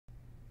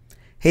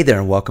Hey there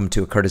and welcome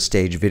to a Curtis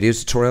Stage video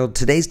tutorial.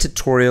 Today's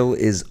tutorial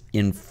is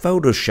in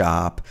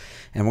Photoshop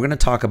and we're going to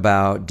talk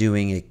about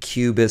doing a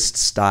Cubist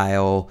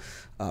style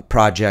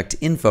project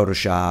in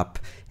Photoshop.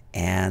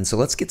 And so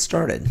let's get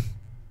started.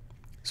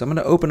 So I'm going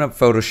to open up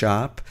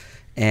Photoshop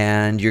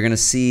and you're going to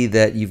see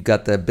that you've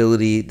got the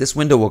ability, this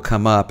window will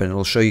come up and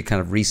it'll show you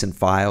kind of recent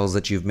files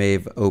that you may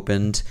have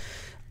opened.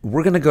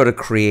 We're going to go to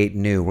Create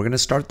New. We're going to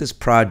start this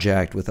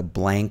project with a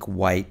blank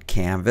white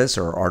canvas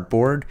or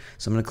artboard.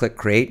 So I'm going to click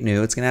Create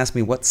New. It's going to ask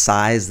me what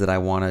size that I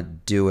want to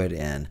do it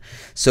in.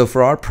 So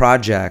for our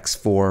projects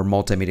for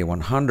Multimedia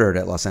 100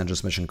 at Los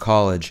Angeles Mission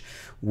College,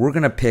 we're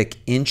going to pick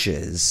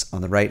inches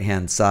on the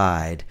right-hand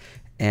side.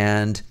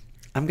 And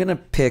I'm going to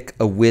pick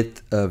a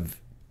width of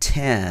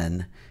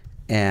 10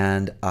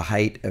 and a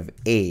height of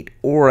 8.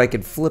 Or I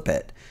could flip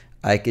it.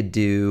 I could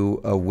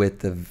do a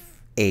width of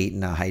 8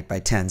 and a height by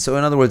 10. So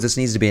in other words, this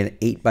needs to be an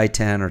 8 by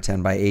 10 or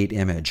 10 by 8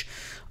 image.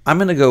 I'm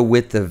going to go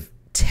width of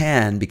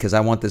 10 because I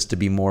want this to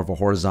be more of a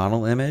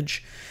horizontal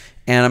image.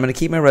 And I'm going to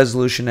keep my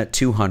resolution at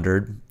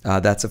 200.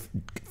 That's a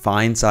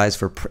fine size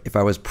for, if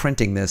I was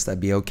printing this, that'd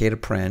be okay to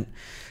print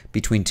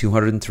between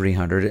 200 and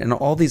 300. And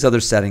all these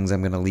other settings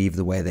I'm going to leave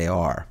the way they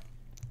are.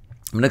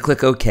 I'm going to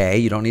click OK.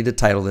 You don't need to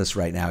title this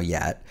right now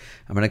yet.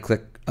 I'm going to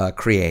click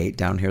Create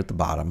down here at the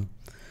bottom.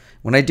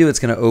 When I do, it's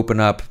going to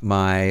open up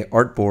my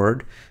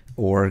artboard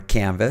or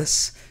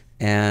canvas,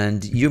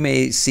 and you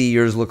may see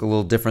yours look a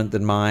little different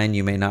than mine.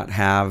 You may not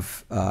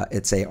have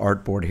it's a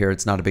artboard here.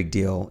 It's not a big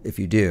deal if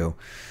you do.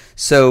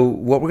 So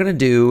what we're going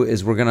to do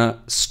is we're going to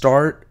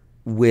start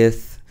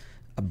with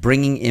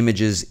bringing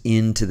images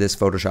into this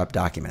Photoshop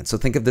document. So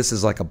think of this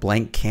as like a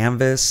blank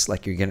canvas,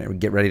 like you're going to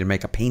get ready to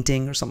make a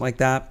painting or something like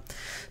that.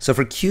 So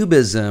for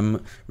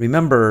Cubism,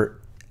 remember,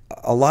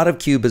 a lot of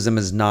Cubism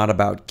is not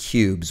about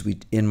cubes.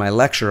 In my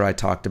lecture, I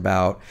talked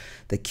about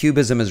that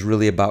Cubism is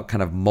really about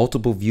kind of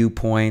multiple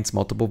viewpoints,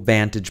 multiple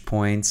vantage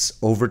points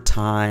over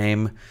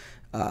time.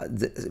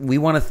 We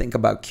want to think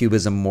about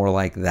Cubism more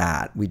like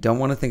that. We don't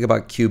want to think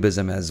about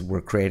Cubism as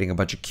we're creating a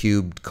bunch of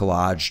cubed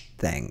collage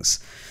things.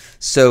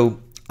 So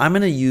I'm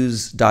going to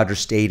use Dodger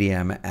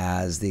Stadium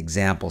as the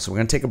example. So we're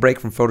going to take a break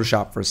from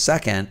Photoshop for a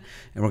second,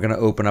 and we're going to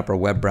open up our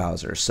web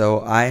browser.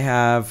 So I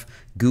have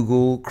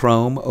Google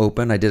Chrome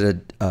open. I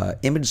did an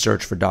image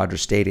search for Dodger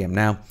Stadium.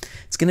 Now,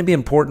 it's going to be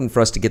important for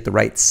us to get the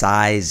right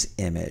size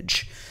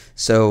image.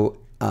 So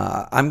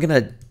I'm going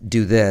to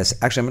do this.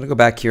 Actually, I'm going to go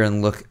back here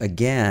and look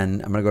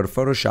again. I'm going to go to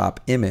Photoshop,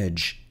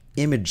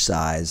 image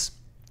size.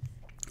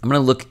 I'm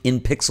going to look in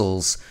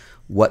pixels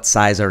what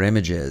size our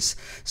image is.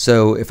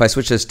 So if I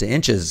switch this to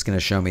inches, it's going to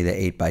show me the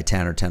 8 by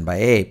 10 or 10 by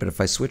 8. But if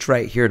I switch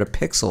right here to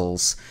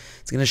pixels,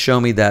 it's going to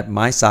show me that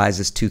my size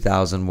is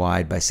 2000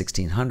 wide by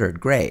 1600.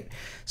 Great.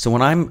 So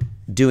when I'm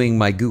doing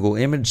my Google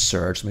image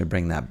search, let me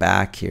bring that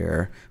back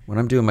here. When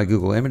I'm doing my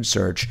Google image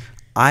search,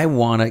 I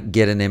want to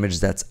get an image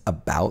that's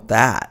about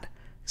that.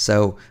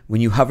 So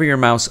when you hover your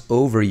mouse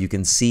over, you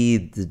can see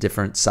the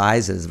different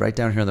sizes right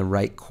down here in the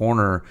right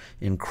corner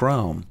in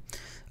Chrome.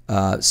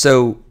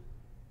 So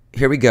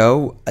here we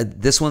go.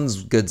 This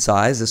one's good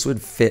size. This would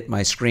fit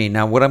my screen.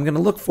 Now what I'm going to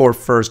look for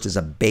first is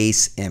a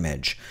base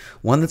image,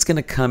 one that's going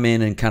to come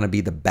in and kind of be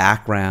the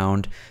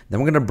background. Then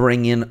we're going to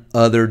bring in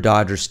other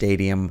Dodger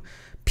Stadium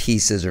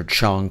pieces or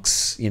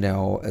chunks, you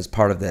know, as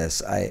part of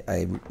this.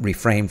 I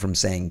refrain from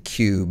saying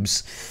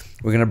cubes.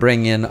 We're going to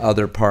bring in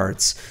other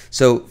parts.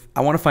 So I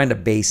want to find a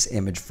base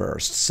image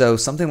first. So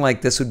something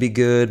like this would be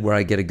good, where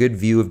I get a good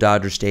view of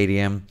Dodger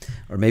Stadium,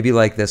 or maybe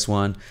like this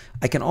one.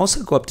 I can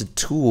also go up to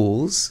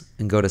Tools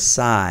and go to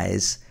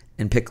Size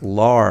and pick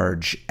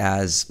Large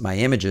as my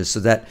images,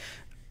 so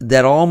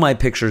that all my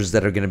pictures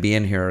that are going to be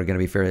in here are going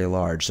to be fairly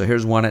large. So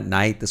here's one at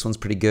night. This one's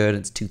pretty good.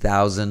 It's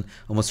 2,000,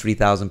 almost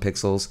 3,000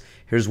 pixels.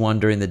 Here's one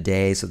during the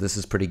day, so this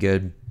is pretty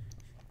good.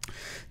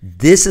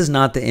 This is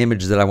not the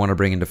image that I want to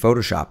bring into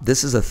Photoshop.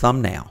 This is a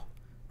thumbnail,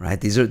 right?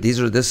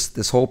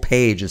 This whole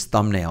page is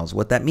thumbnails.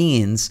 What that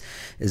means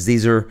is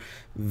these are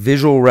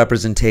visual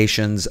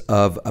representations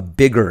of a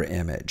bigger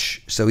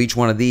image. So each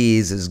one of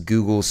these is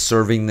Google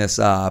serving this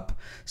up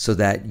so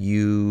that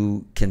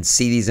you can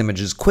see these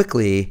images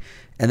quickly,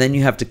 and then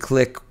you have to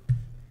click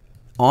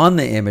on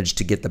the image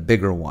to get the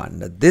bigger one.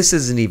 Now, this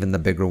isn't even the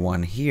bigger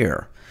one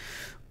here.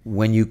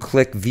 When you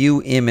click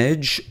View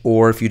Image,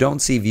 or if you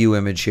don't see View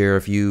Image here,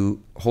 if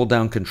you hold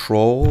down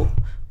Control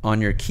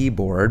on your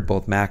keyboard,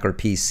 both Mac or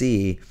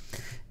PC,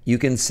 you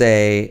can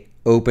say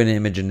Open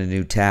Image in a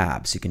new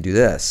tab. So you can do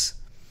this.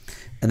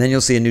 And then you'll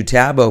see a new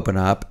tab open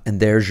up, and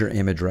there's your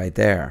image right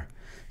there.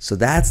 So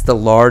that's the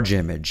large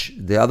image.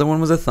 The other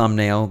one was a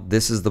thumbnail.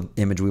 This is the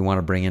image we want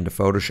to bring into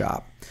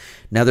Photoshop.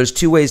 Now there's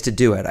two ways to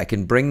do it. I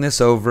can bring this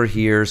over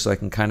here so I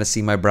can kind of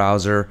see my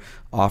browser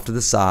off to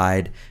the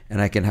side,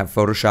 and I can have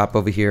Photoshop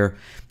over here,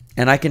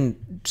 and I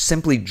can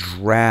simply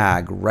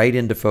drag right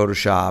into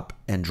Photoshop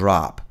and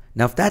drop.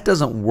 Now if that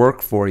doesn't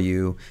work for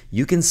you,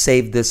 you can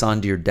save this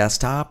onto your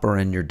desktop or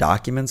in your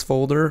Documents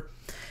folder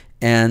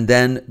and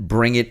then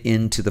bring it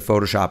into the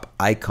Photoshop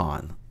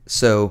icon.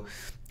 So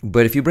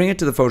But if you bring it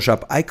to the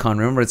Photoshop icon,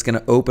 remember it's going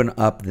to open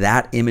up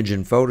that image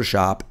in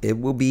Photoshop. It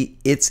will be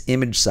its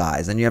image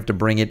size, and you have to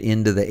bring it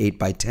into the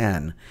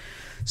 8x10.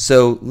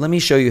 So let me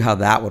show you how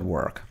that would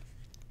work.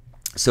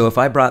 So if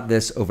I brought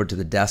this over to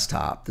the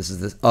desktop, this is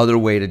the other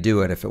way to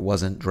do it if it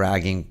wasn't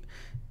dragging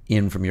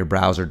in from your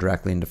browser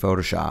directly into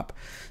Photoshop.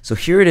 So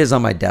here it is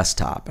on my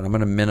desktop, and I'm going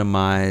to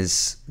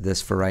minimize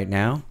this for right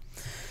now.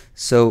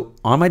 So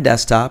on my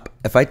desktop,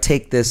 if I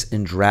take this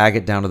and drag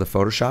it down to the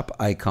Photoshop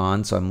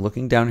icon, so I'm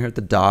looking down here at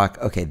the dock,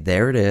 okay,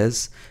 there it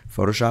is,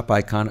 Photoshop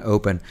icon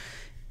open.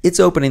 It's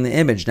opening the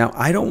image. Now,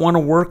 I don't want to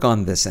work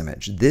on this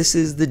image. This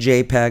is the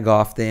JPEG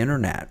off the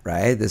internet,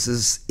 right? This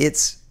is,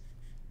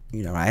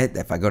 right?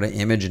 If I go to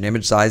image and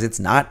image size, it's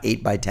not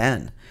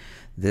 8x10.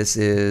 This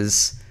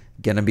is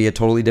going to be a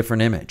totally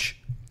different image.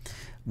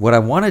 What I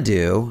want to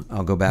do,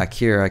 I'll go back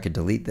here, I could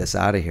delete this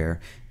out of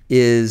here,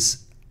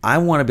 is I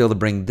want to be able to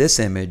bring this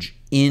image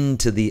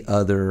into the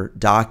other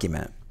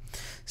document.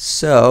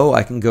 So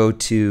I can go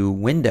to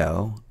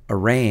Window,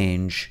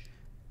 Arrange,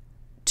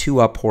 2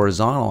 up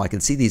horizontal. I can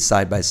see these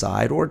side by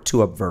side, or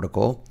 2 up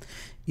vertical,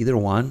 either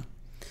one.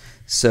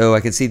 So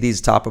I can see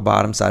these top and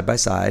bottom side by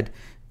side.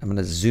 I'm going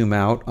to zoom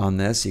out on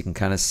this. You can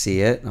kind of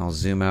see it. And I'll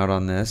zoom out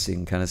on this. You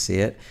can kind of see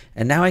it.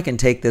 And now I can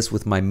take this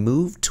with my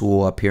Move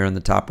tool up here in the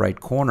top right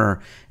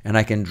corner, and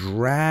I can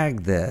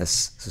drag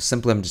this. So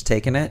simply I'm just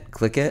taking it,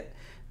 click it,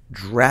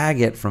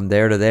 drag it from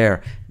there to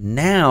there.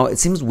 Now it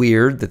seems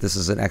weird that this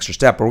is an extra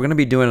step, but we're going to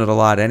be doing it a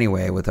lot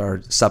anyway with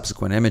our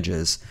subsequent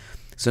images.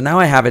 So now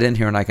I have it in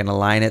here and I can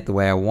align it the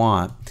way I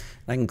want.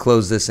 I can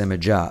close this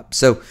image up.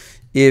 So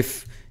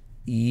if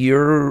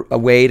a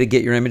way to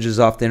get your images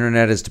off the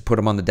internet is to put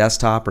them on the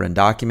desktop or in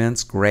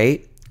documents,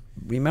 great.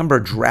 Remember,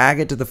 drag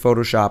it to the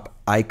Photoshop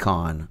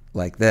icon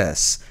like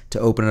this to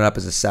open it up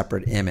as a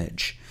separate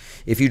image.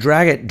 If you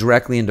drag it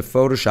directly into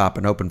Photoshop,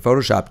 an open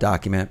Photoshop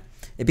document,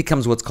 it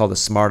becomes what's called a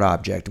smart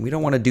object. And we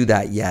don't want to do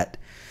that yet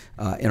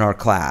in our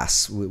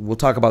class. We'll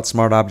talk about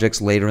smart objects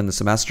later in the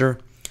semester.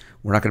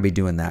 We're not going to be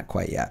doing that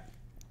quite yet.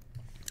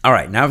 All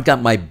right, now I've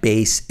got my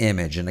base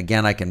image, and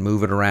again, I can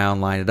move it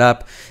around, line it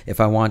up. If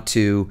I want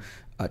to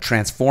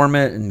transform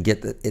it and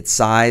get its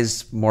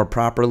size more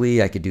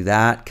properly, I could do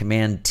that.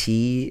 Command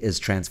T is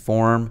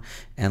transform,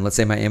 and let's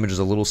say my image is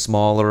a little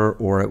smaller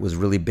or it was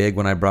really big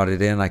when I brought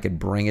it in, I could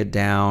bring it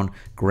down,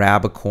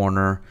 grab a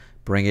corner,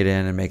 bring it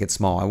in and make it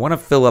small. I want to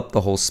fill up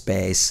the whole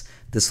space.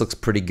 This looks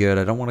pretty good.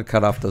 I don't want to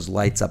cut off those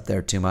lights up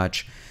there too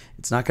much.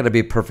 It's not going to be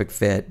a perfect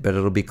fit, but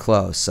it'll be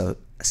close. So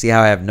see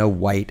how I have no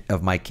white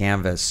of my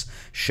canvas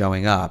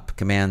showing up.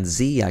 Command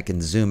Z, I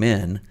can zoom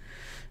in.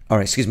 Or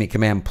excuse me,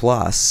 Command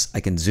plus, I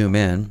can zoom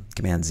in.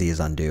 Command Z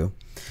is undo.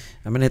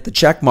 I'm going to hit the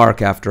check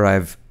mark after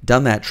I've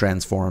done that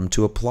transform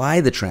to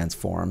apply the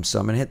transform. So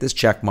I'm going to hit this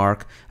check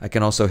mark. I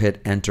can also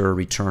hit Enter or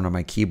Return on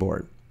my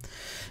keyboard.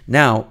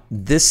 Now,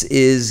 this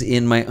is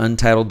in my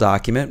untitled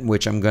document,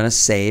 which I'm going to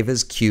save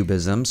as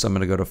Cubism. So I'm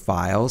going to go to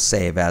File,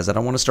 Save As. I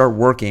don't want to start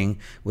working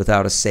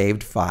without a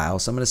saved file.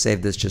 So I'm going to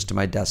save this just to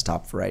my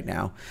desktop for right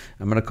now.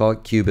 I'm going to call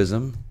it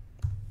Cubism.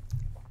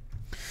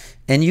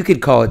 And you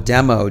could call it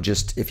Demo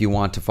just if you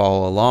want to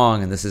follow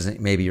along. And this isn't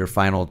maybe your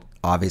final,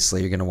 obviously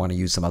you're going to want to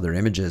use some other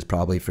images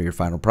probably for your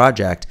final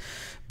project.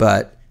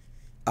 But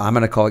I'm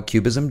going to call it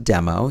Cubism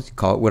Demo.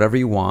 Call it whatever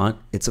you want.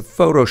 It's a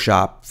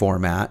Photoshop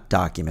format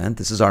document.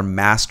 This is our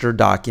master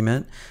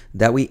document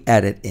that we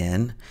edit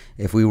in.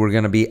 If we were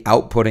going to be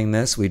outputting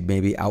this, we'd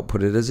maybe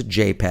output it as a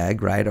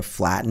JPEG, right? A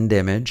flattened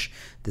image.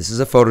 This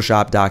is a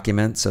Photoshop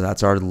document, so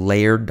that's our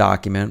layered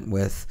document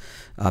with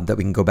that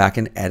we can go back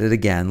and edit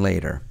again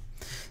later.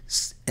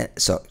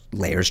 So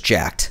layers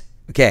checked.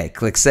 Okay,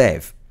 click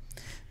Save.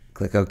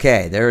 Click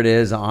OK. There it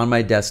is on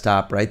my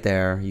desktop right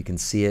there. You can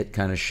see it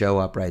kind of show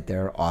up right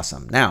there.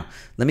 Awesome. Now,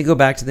 let me go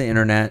back to the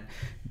internet,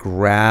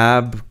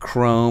 grab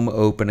Chrome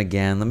open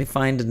again. Let me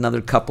find another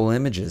couple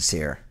images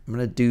here. I'm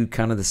going to do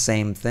kind of the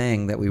same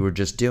thing that we were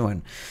just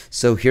doing.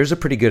 So here's a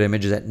pretty good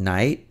image at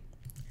night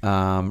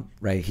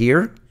right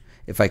here.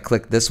 If I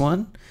click this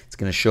one, it's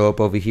going to show up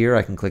over here.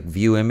 I can click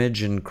View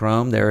Image in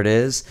Chrome. There it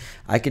is.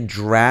 I could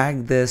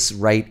drag this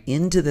right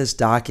into this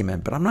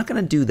document, but I'm not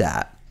going to do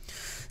that.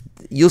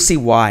 You'll see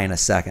why in a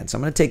second. So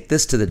I'm going to take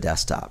this to the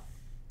desktop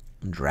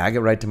and drag it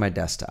right to my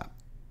desktop.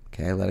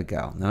 Okay, let it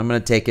go. Then I'm going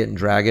to take it and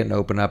drag it and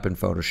open up in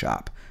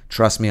Photoshop.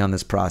 Trust me on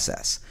this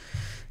process.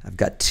 I've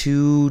got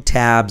 2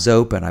 tabs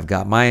open. I've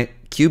got my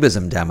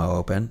Cubism demo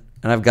open,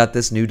 and I've got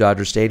this new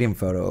Dodger Stadium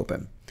photo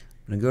open. I'm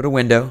going to go to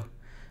Window,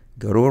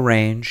 go to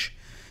Arrange.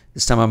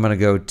 This time I'm going to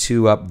go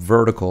 2 up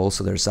vertical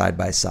so they're side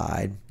by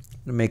side.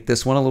 I'm going to make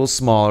this one a little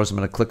smaller, so I'm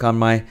going to click on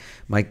my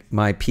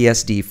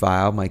PSD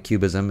file, my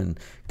Cubism, and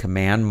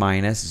Command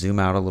minus, zoom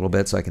out a little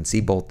bit so I can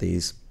see both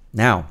these.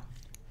 Now,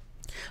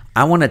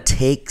 I want to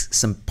take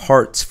some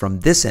parts from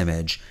this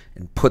image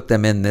and put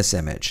them in this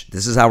image.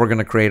 This is how we're going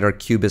to create our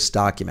Cubist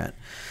document.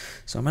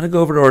 So I'm going to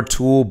go over to our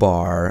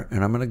toolbar,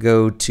 and I'm going to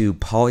go to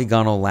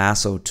Polygonal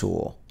Lasso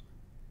tool.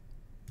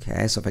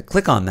 Okay, so if I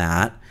click on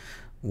that,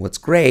 what's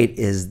great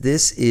is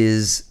this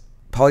is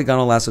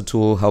Polygonal Lasso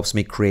tool helps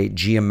me create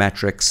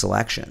geometric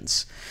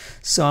selections.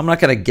 So I'm not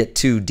going to get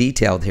too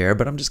detailed here,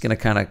 but I'm just going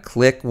to kind of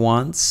click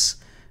once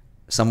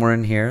somewhere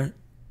in here,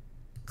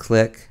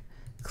 click,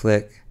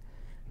 click,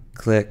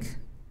 click,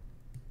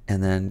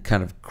 and then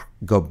kind of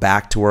go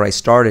back to where I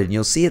started. And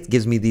you'll see it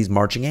gives me these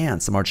marching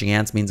ants. The marching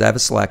ants means I have a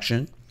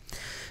selection.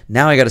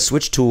 Now I got to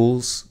switch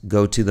tools,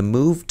 go to the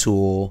move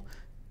tool,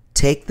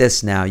 take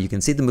this now. You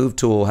can see the move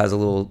tool has a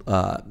little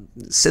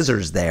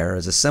scissors there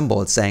as a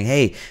symbol. It's saying,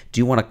 hey,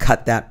 do you want to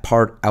cut that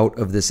part out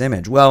of this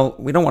image? Well,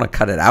 we don't want to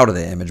cut it out of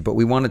the image, but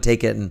we want to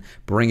take it and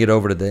bring it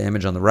over to the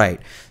image on the right.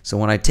 So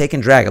when I take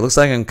and drag, it looks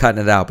like I'm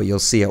cutting it out, but you'll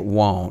see it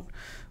won't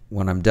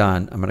when I'm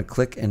done. I'm going to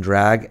click and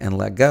drag and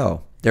let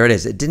go. There it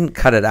is. It didn't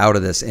cut it out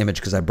of this image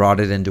because I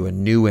brought it into a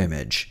new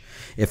image.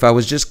 If I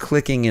was just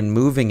clicking and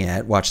moving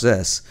it, watch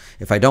this.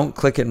 If I don't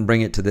click it and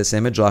bring it to this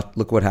image,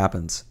 look what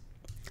happens.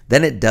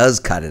 Then it does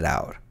cut it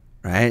out,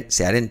 right?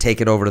 See, I didn't take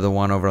it over to the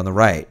one over on the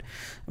right.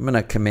 I'm going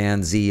to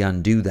Command Z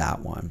undo that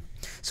one.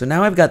 So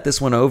now I've got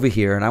this one over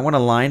here and I want to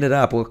line it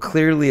up. Well,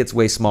 clearly it's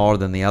way smaller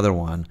than the other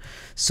one.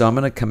 So I'm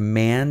going to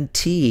Command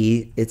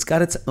T. It's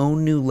got its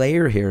own new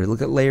layer here.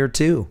 Look at layer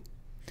 2.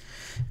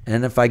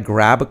 And if I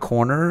grab a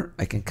corner,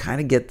 I can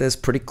kind of get this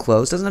pretty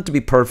close. Doesn't have to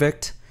be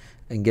perfect.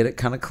 And get it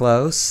kind of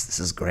close. This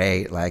is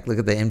great. Like, look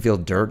at the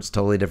infield dirt. It's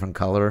totally different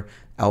color.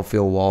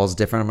 Outfield wall's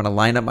different. I'm going to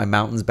line up my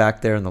mountains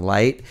back there in the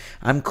light.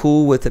 I'm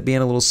cool with it being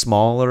a little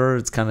smaller.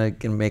 It's kind of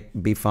going to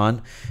be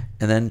fun.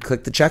 And then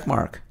click the check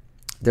mark.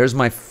 There's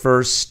my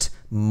first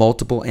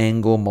multiple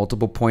angle,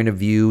 multiple point of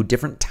view,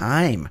 different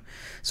time.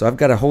 So I've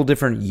got a whole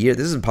different year.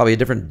 This is probably a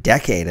different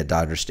decade at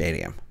Dodger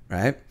Stadium,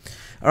 right?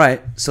 All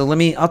right, so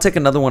I'll take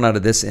another one out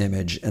of this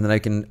image and then I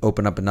can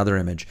open up another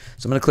image.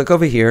 So I'm going to click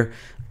over here.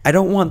 I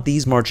don't want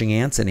these marching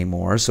ants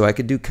anymore, so I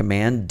could do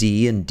Command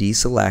D and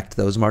deselect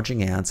those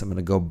marching ants. I'm going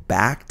to go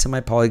back to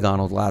my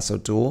Polygonal Lasso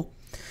tool,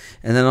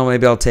 and then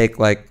maybe I'll take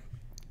like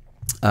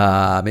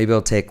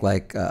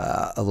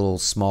a little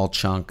small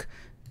chunk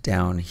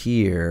down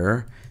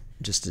here,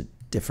 just a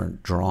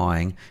different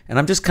drawing, and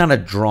I'm just kind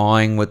of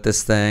drawing with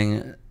this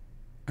thing.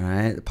 All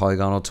right, the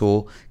Polygonal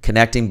tool,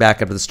 connecting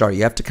back up to the start.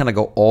 You have to kind of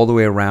go all the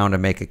way around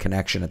and make a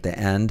connection at the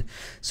end.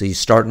 So you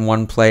start in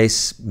one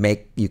place,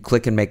 you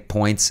click and make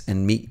points,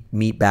 and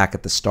meet back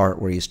at the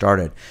start where you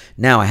started.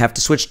 Now I have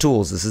to switch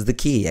tools. This is the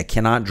key. I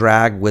cannot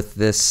drag with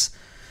this.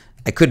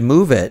 I could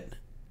move it.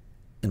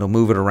 It'll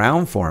move it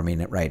around for me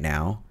right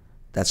now.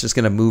 That's just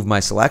going to move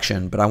my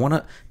selection. But I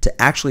want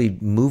to actually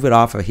move it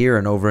off of here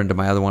and over into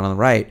my other one on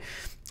the right.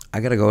 I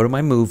got to go to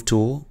my move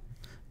tool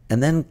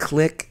and then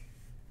click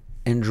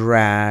and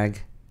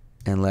drag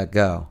and let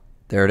go.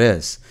 There it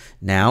is.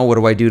 Now what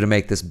do I do to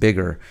make this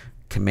bigger?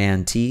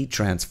 Command T,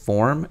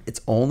 transform.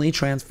 It's only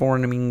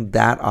transforming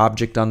that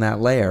object on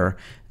that layer,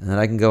 and then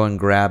I can go and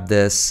grab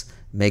this,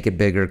 make it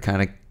bigger,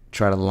 kind of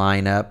try to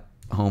line up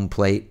home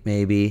plate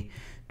maybe,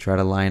 try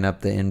to line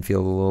up the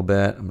infield a little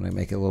bit. I'm going to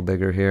make it a little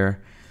bigger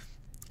here.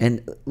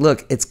 And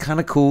look, it's kind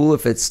of cool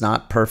if it's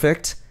not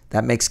perfect.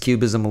 That makes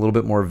Cubism a little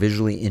bit more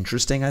visually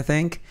interesting, I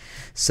think.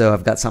 So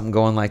I've got something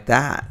going like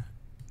that.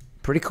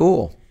 Pretty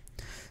cool.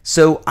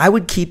 So I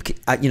would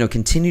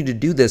continue to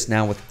do this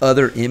now with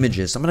other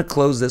images. So I'm going to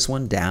close this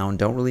one down.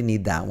 Don't really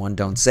need that one.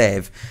 Don't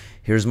save.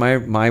 Here's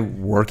my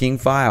working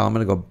file. I'm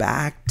going to go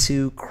back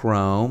to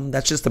Chrome.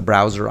 That's just the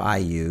browser I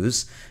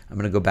use. I'm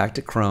going to go back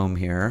to Chrome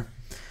here.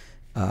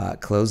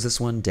 Close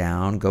this one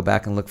down. Go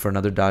back and look for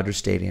another Dodger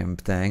Stadium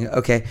thing.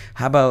 Okay,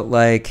 how about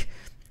like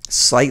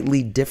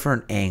slightly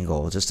different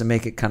angle just to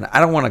make it kind of, I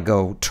don't want to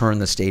go turn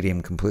the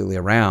stadium completely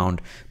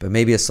around, but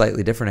maybe a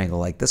slightly different angle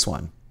like this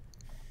one.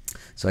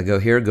 So I go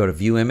here, go to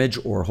view image,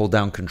 or hold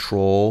down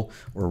control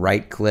or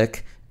right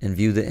click and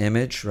view the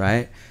image,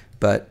 right?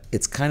 But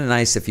it's kind of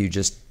nice if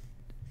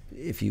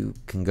you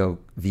can go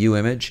view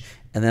image,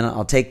 and then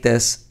I'll take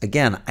this.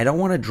 Again, I don't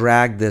want to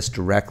drag this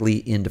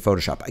directly into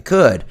Photoshop. I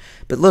could,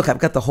 but look, I've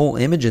got the whole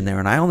image in there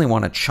and I only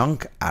want a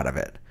chunk out of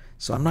it.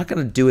 So I'm not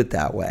going to do it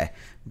that way.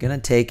 I'm going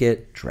to take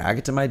it, drag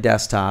it to my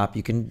desktop.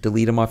 You can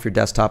delete them off your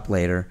desktop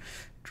later.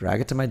 Drag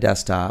it to my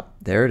desktop.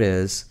 There it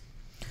is.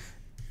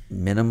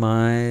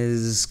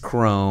 Minimize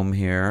Chrome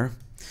here.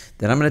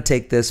 Then I'm going to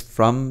take this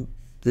from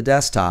the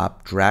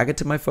desktop, drag it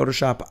to my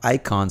Photoshop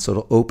icon so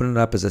it'll open it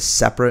up as a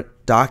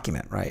separate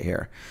document right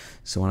here.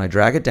 So when I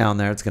drag it down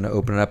there, it's going to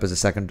open it up as a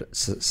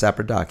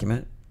separate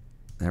document.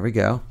 There we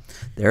go.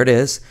 There it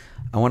is.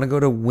 I want to go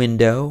to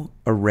Window,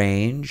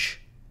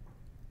 Arrange,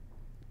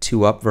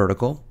 2 up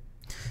vertical.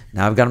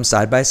 Now I've got them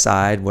side by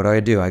side. What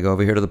do? I go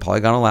over here to the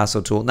Polygonal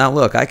Lasso tool. Now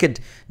look, I could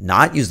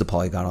not use the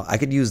polygonal. I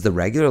could use the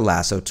regular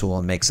lasso tool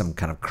and make some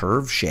kind of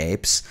curve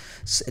shapes.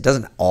 It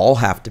doesn't all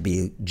have to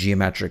be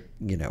geometric,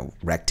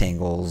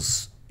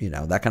 rectangles,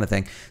 that kind of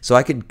thing. So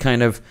I could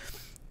kind of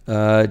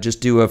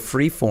just do a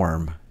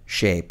freeform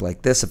shape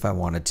like this if I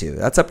wanted to.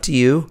 That's up to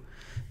you.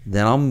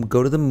 Then I'll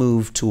go to the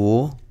Move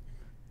tool,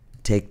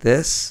 take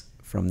this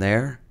from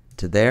there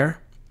to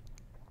there,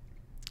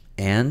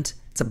 and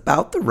it's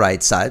about the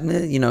right side.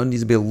 It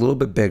needs to be a little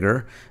bit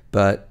bigger,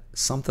 but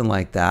something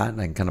like that,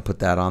 and I can kind of put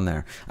that on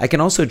there. I can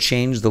also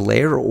change the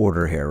layer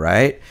order here,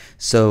 right?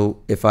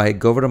 So if I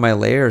go over to my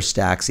layer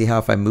stack, see how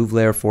if I move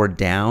layer 4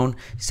 down,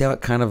 see how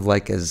it kind of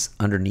like is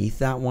underneath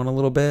that one a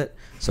little bit?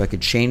 So I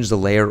could change the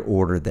layer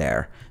order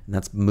there, and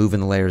that's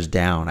moving the layers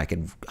down. I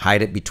could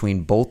hide it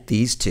between both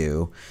these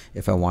two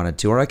if I wanted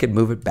to, or I could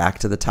move it back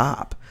to the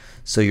top.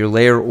 So your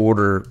layer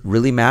order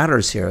really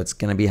matters here. It's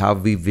going to be how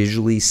we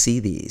visually see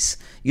these.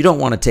 You don't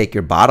want to take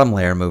your bottom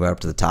layer and move it up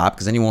to the top,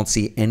 because then you won't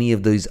see any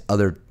of these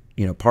other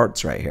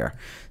parts right here.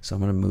 So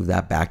I'm going to move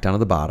that back down to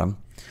the bottom.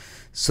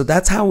 So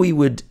that's how we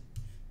would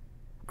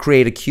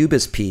create a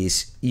Cubist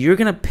piece. You're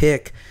going to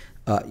pick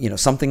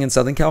something in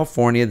Southern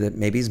California that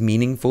maybe is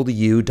meaningful to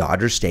you.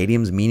 Dodger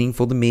Stadium's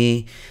meaningful to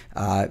me.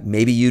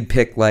 Maybe you'd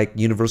pick like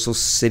Universal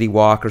City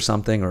Walk or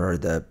something, or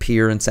the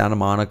Pier in Santa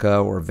Monica,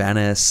 or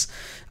Venice,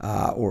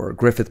 or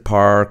Griffith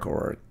Park,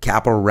 or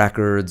Capitol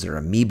Records, or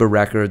Amoeba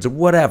Records, or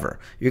whatever.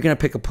 You're going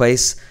to pick a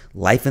place.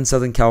 Life in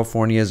Southern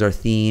California is our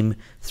theme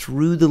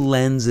through the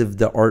lens of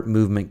the art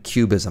movement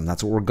Cubism.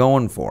 That's what we're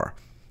going for,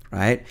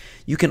 right?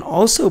 You can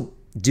also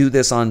do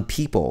this on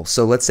people.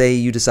 So let's say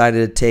you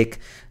decided to take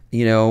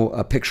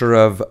a picture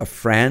of a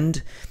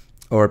friend,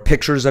 or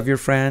pictures of your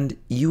friend.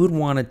 You would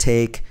want to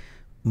take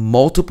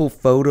multiple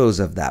photos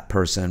of that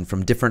person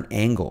from different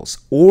angles.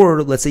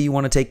 Or let's say you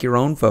want to take your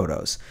own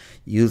photos.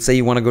 You say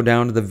you want to go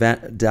down to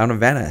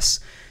Venice.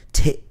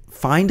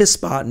 Find a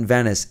spot in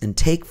Venice and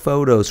take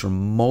photos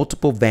from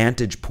multiple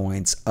vantage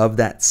points of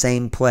that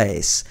same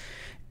place,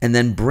 and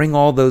then bring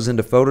all those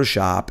into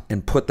Photoshop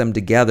and put them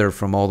together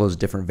from all those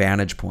different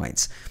vantage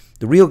points.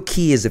 The real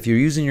key is, if you're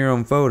using your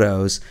own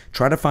photos,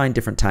 try to find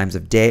different times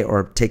of day,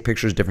 or take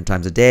pictures different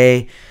times of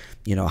day,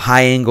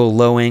 high angle,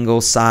 low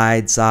angle,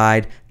 side.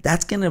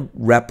 That's going to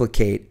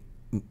replicate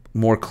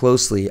more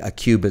closely a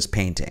Cubist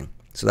painting.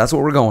 So that's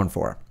what we're going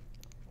for.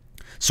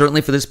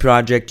 Certainly for this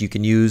project, you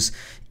can use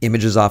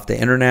images off the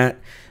internet.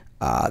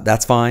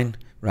 That's fine,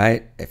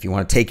 right? If you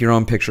want to take your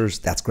own pictures,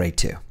 that's great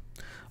too.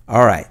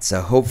 All right,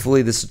 so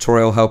hopefully this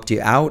tutorial helped you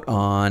out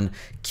on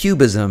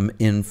Cubism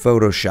in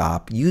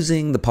Photoshop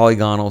using the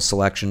polygonal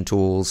selection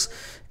tools,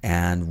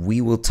 and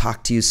we will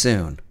talk to you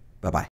soon. Bye-bye.